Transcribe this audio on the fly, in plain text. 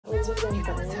rather than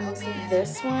burn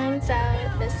this one. So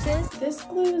this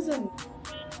glue is a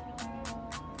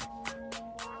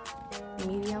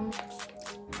medium.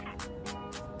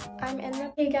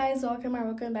 Hey guys,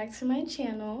 welcome back to my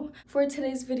channel. For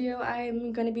today's video,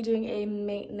 I'm going to be doing a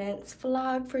maintenance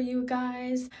vlog for you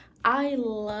guys. I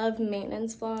love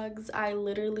maintenance vlogs. I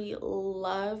literally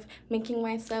love making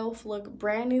myself look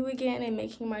brand new again and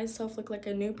making myself look like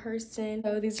a new person.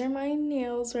 So these are my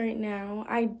nails right now.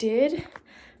 I did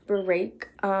break,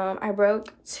 I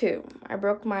broke two. I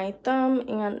broke my thumb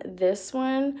and this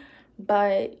one,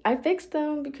 but I fixed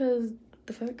them because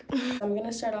the fuck. I'm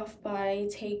gonna start off by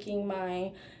taking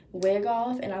my wig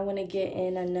off, and I want to get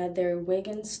in another wig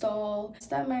install. Is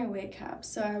that my wig cap?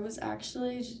 So I was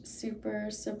actually super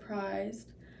surprised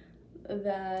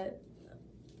that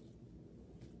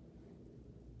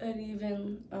it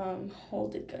even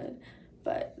holded good.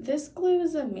 But this glue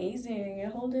is amazing.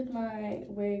 It holded my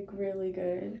wig really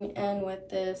good. And with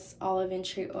this olive and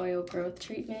tree oil growth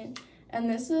treatment. And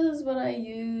this is what I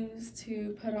use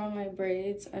to put on my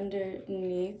braids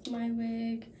underneath my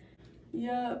wig.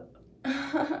 Yup.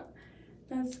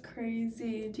 That's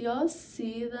crazy. Do y'all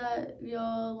see that,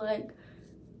 y'all? Like,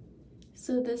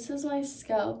 so this is my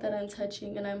scalp that I'm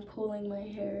touching and I'm pulling my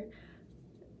hair.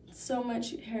 So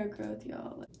much hair growth,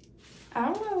 y'all. I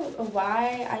don't know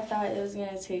why I thought it was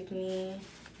gonna take me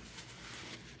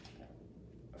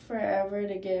forever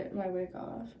to get my wig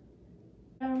off.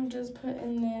 I'm just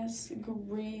putting this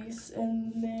grease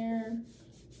in there.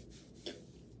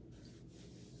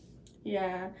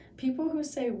 Yeah, people who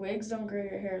say wigs don't grow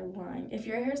your hair are lying. If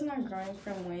your hair's not growing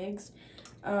from wigs,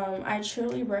 I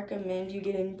truly recommend you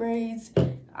getting braids.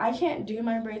 I can't do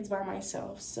my braids by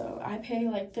myself, so I pay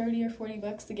like 30 or 40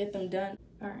 bucks to get them done.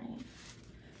 All right.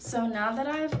 So now that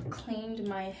I've cleaned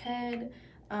my head,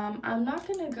 I'm not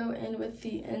gonna go in with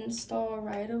the install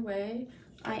right away.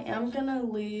 I am gonna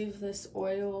leave this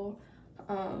oil,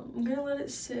 I'm gonna let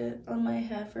it sit on my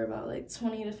head for about like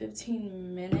 20 to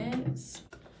 15 minutes.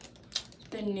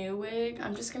 The new wig,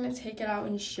 I'm just gonna take it out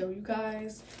and show you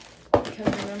guys, because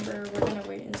remember, we're gonna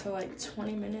wait until like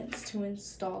 20 minutes to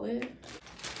install it.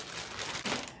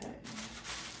 Okay.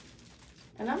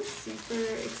 And I'm super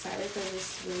excited for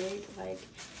this wig. Like,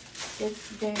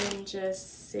 it's been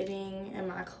just sitting in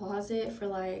my closet for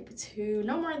like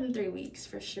no more than 3 weeks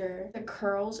for sure. The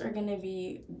curls are gonna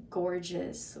be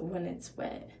gorgeous when it's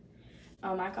wet.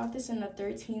 I got this in the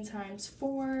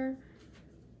 13x4,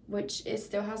 which it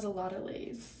still has a lot of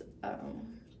lace.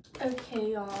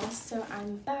 Okay, y'all, so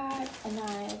I'm back and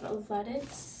I've let it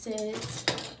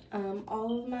sit.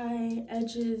 All of my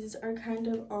edges are kind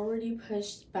of already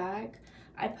pushed back.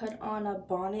 I put on a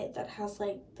bonnet that has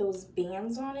like those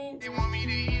bands on it. They want me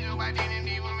to eat up, I didn't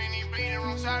need women in bleeding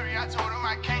room. Sorry, I told them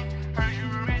I can't. Heard you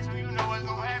were rich, so you know what's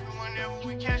gonna happen whenever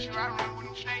we catch you. I run with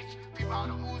them snakes. People all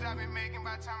the moves I've been making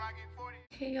by the time I get 40.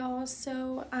 Hey y'all,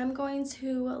 so I'm going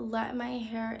to let my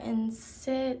hair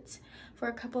sit for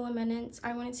a couple of minutes.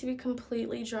 I want it to be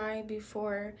completely dry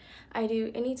before I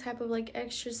do any type of like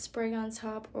extra spray on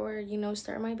top or, you know,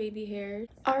 start my baby hair.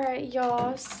 All right,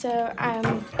 y'all, so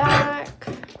I'm back.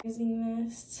 Using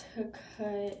this to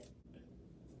cut.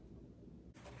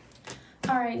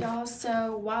 All right, y'all,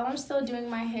 so while I'm still doing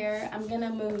my hair, I'm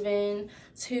gonna move in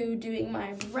to doing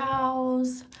my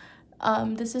brows.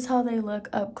 This is how they look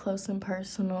up close and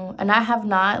personal. And I have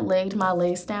not laid my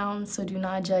lace down, so do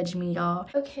not judge me, y'all.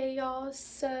 Okay, y'all,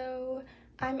 so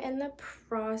I'm in the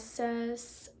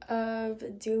process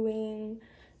of doing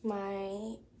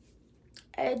my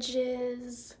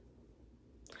edges.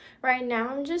 Right now,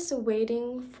 I'm just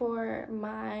waiting for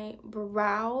my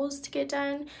brows to get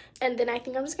done. And then I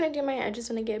think I'm just going to do my edges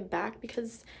when I get back,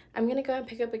 because I'm going to go and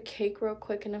pick up a cake real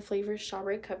quick in a flavor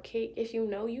strawberry cupcake. If you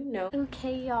know, you know.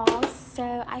 Okay, y'all.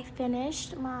 So I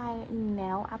finished my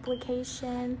nail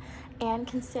application. And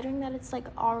considering that it's like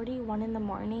already 1 in the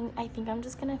morning, I think I'm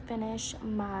just going to finish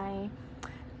my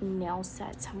nail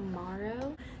set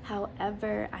tomorrow.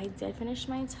 However, I did finish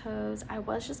my toes. I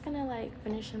was just gonna like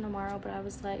finish them tomorrow, but I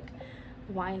was like,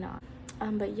 why not?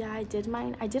 But yeah, I did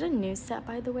a new set,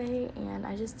 by the way, and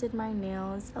I just did my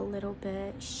nails a little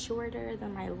bit shorter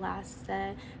than my last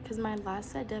set, because my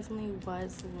last set definitely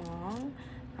was long.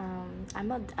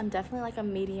 I'm definitely like a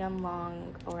medium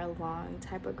long or a long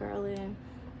type of girly.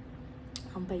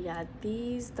 But yeah,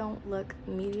 these don't look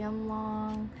medium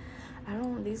long.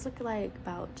 These look like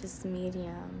about just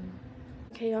medium.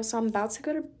 Okay, y'all, so I'm about to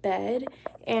go to bed,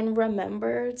 and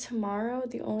remember, tomorrow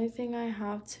the only thing I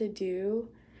have to do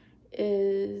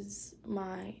is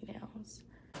my nails.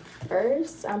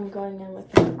 First, I'm going in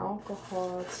with an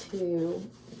alcohol to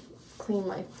clean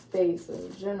my face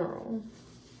in general.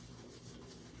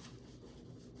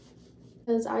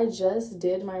 Because I just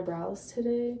did my brows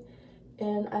today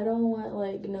and I don't want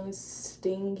like no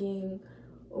stinging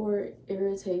or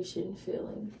irritation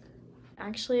feeling.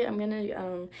 Actually, I'm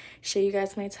gonna show you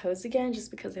guys my toes again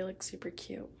just because they look super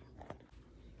cute.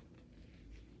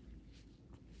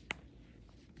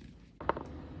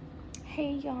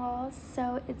 Hey y'all,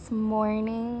 so it's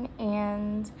morning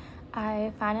and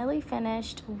I finally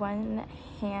finished one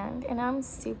hand and I'm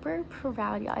super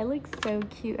proud, y'all. I look so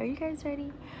cute. Are you guys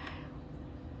ready?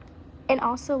 And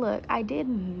also look, I did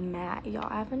matte, y'all.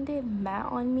 I haven't did matte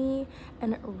on me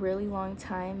in a really long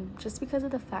time just because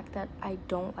of the fact that I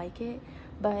don't like it.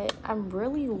 But I'm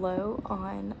really low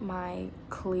on my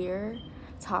clear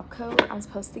top coat. I'm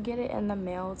supposed to get it in the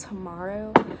mail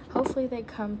tomorrow. Hopefully they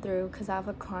come through because I have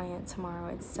a client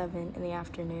tomorrow at 7 in the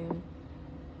afternoon.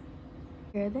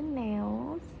 Here are the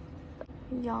nails.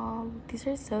 Y'all, these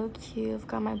are so cute. I've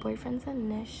got my boyfriend's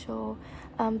initial.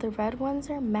 The red ones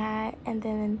are matte and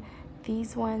then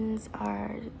these ones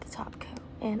are the top coat.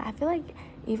 And I feel like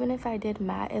even if I did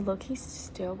matte, it low-key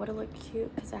still would have looked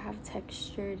cute because I have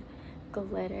textured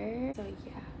glitter. So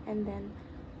yeah, and then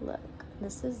look,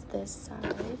 this is this side.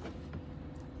 Okay.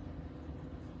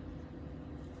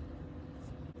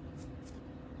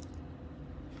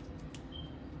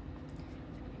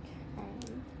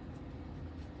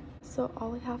 So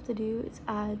all I have to do is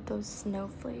add those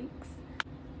snowflakes.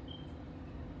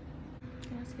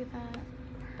 Can you see that?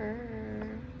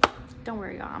 Don't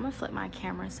worry, y'all. I'm gonna flip my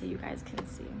camera so you guys can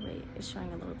see. Wait, it's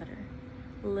showing a little better.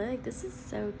 Look, this is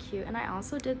so cute. And I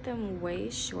also did them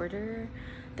way shorter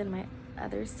than my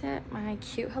other set, my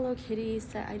cute Hello Kitty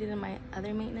set I did in my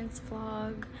other maintenance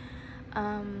vlog.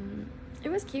 It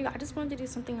was cute. I just wanted to do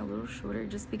something a little shorter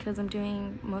just because I'm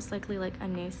doing most likely like a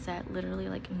new set literally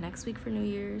like next week for New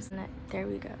Year's. And there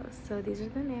we go. So these are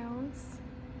the nails.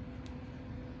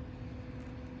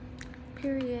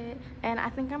 Period. And I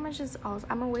think I'm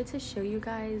gonna wait to show you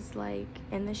guys like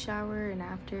in the shower and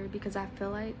after because I feel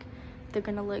like they're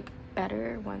gonna look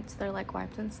better once they're like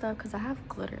wiped and stuff because I have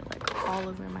glitter like all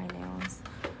over my nails.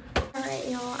 All right,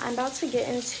 y'all, I'm about to get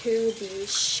into the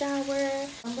shower.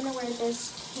 I'm gonna wear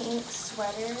this pink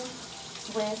sweater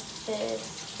with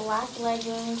this black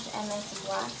leggings and this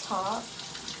black top.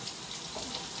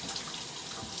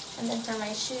 And then for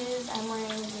my shoes, I'm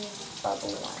wearing these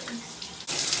bubble ones.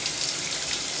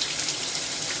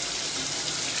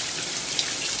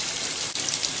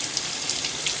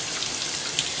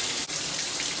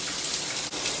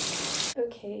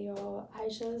 Okay, y'all, I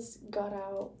just got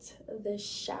out the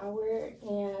shower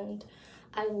and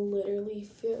I literally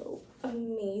feel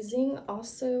amazing.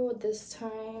 Also, this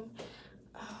time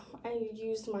I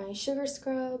used my sugar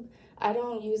scrub. I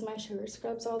don't use my sugar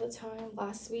scrubs all the time.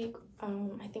 Last week,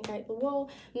 I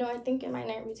think in my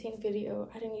night routine video,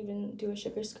 I didn't even do a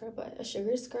sugar scrub, but a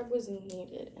sugar scrub was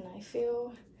needed and I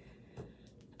feel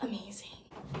amazing.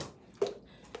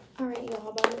 All right,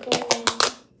 y'all, but I'm going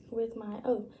with my,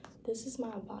 this is my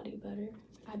body butter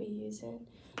I be using.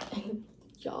 And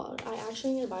y'all, I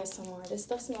actually need to buy some more. This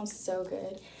stuff smells so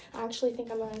good. I actually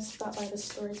think I'm gonna stop by the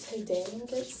store today and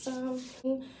get some.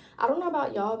 I don't know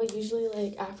about y'all, but usually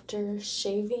like after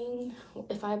shaving,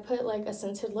 if I put like a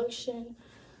scented lotion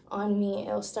on me,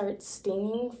 it'll start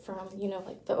stinging from, you know,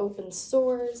 like the open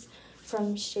sores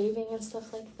from shaving and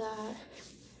stuff like that.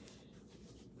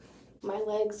 My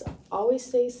legs always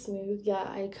stay smooth. Yeah,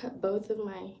 I cut both of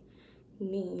my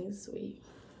knees. Wait,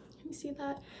 you see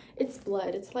that? It's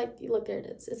blood. It's like, look, there it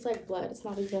is. It's like blood. It's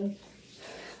not even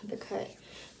the cut.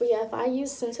 But yeah, if I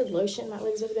use scented lotion, my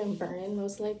legs would have been burning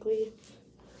most likely.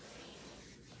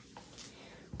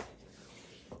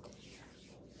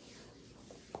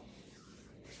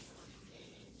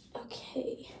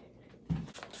 Okay.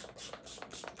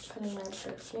 Putting my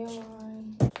perfume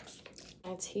on.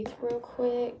 My teeth real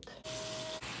quick.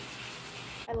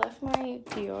 I left my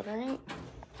deodorant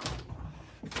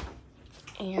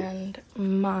and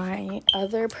my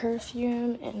other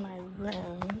perfume in my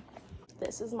room.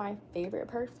 This is my favorite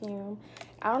perfume.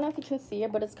 I don't know if you can see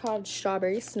it, but it's called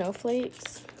Strawberry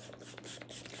Snowflakes.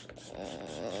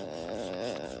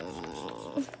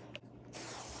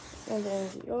 And then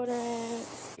deodorant.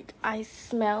 I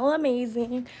smell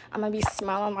amazing. I'm gonna be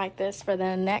smelling like this for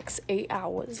the next 8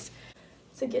 hours.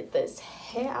 To get this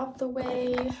hair out the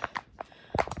way,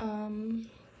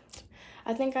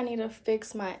 I think I need to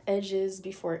fix my edges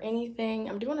before anything.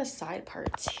 I'm doing a side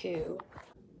part too.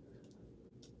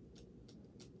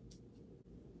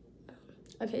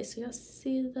 Okay, so y'all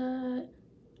see that?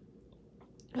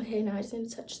 Okay, now I just need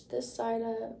to touch this side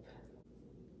up.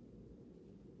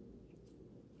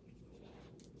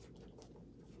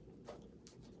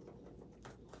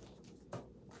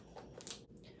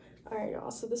 Alright,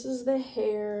 y'all, so this is the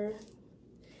hair.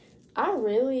 I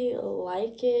really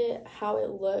like it, how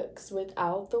it looks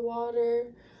without the water.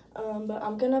 But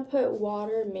I'm gonna put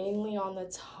water mainly on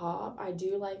the top. I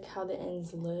do like how the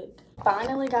ends look.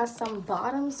 Finally got some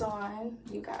bottoms on.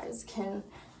 You guys can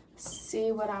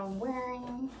see what I'm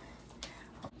wearing.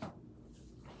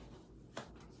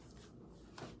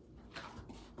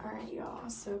 Alright, y'all,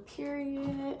 so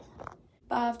period.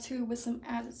 5'2" with some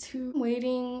attitude.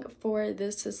 Waiting for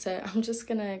this to set. I'm just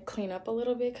gonna clean up a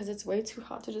little bit because it's way too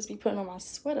hot to just be putting on my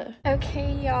sweater.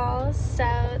 Okay, y'all,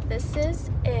 so this is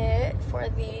it for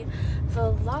the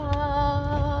vlog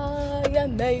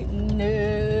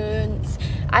maintenance.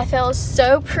 I feel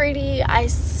so pretty, I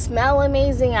smell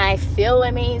amazing, I feel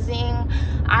amazing.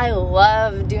 I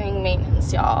love doing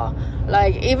maintenance, y'all.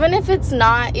 Like, even if it's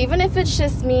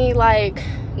just me, like,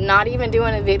 not even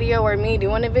doing a video or me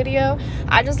doing a video,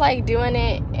 I just like doing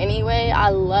it anyway. I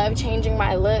love changing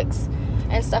my looks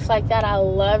and stuff like that. I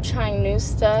love trying new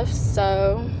stuff.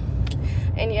 So,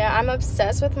 and yeah, I'm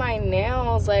obsessed with my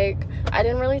nails. Like, I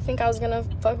didn't really think I was gonna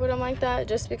fuck with them like that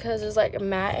just because there's like a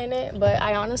matte in it, but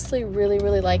I honestly really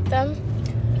like them.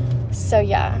 So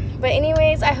yeah, but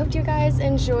anyways, I hope you guys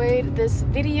enjoyed this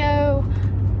video.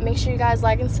 Make sure you guys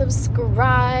like and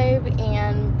subscribe,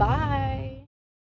 and bye.